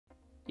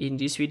In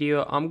this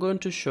video, I'm going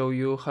to show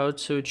you how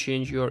to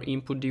change your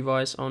input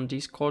device on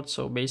Discord.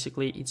 So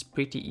basically it's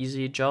pretty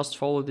easy, just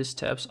follow the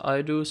steps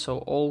I do. So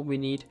all we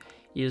need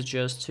is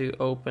just to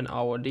open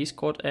our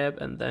Discord app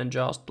and then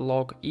just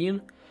log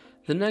in.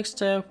 The next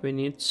step, we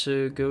need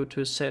to go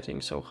to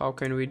settings. So how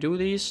can we do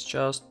this?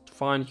 Just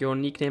find your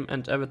nickname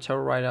and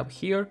avatar right up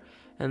here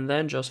and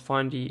then just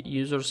find the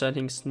user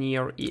settings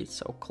near it.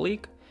 So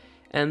click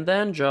and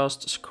then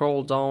just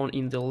scroll down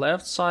in the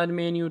left side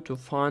menu to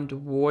find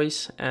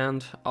voice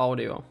and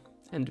audio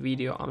and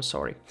video, I'm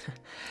sorry.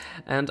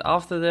 And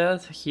after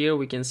that, here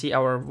we can see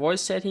our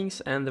voice settings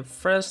and the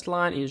first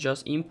line is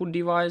just input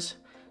device.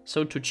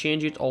 So to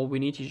change it, all we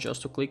need is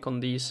just to click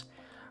on this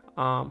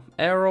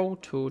arrow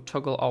to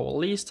toggle our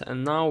list,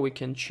 and now we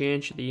can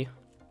change the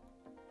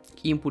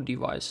input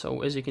device.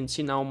 So as you can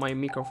see now, my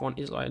microphone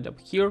is right up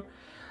here.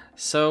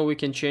 So we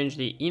can change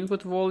the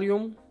input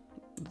volume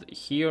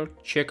here,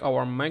 check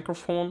our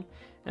microphone,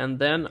 and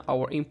then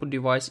our input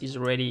device is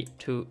ready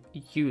to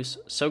use.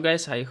 So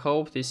guys, I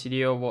hope this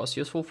video was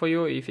useful for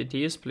you. If it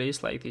is,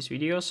 please like this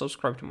video,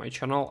 subscribe to my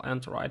channel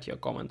and write your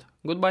comment.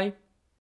 Goodbye.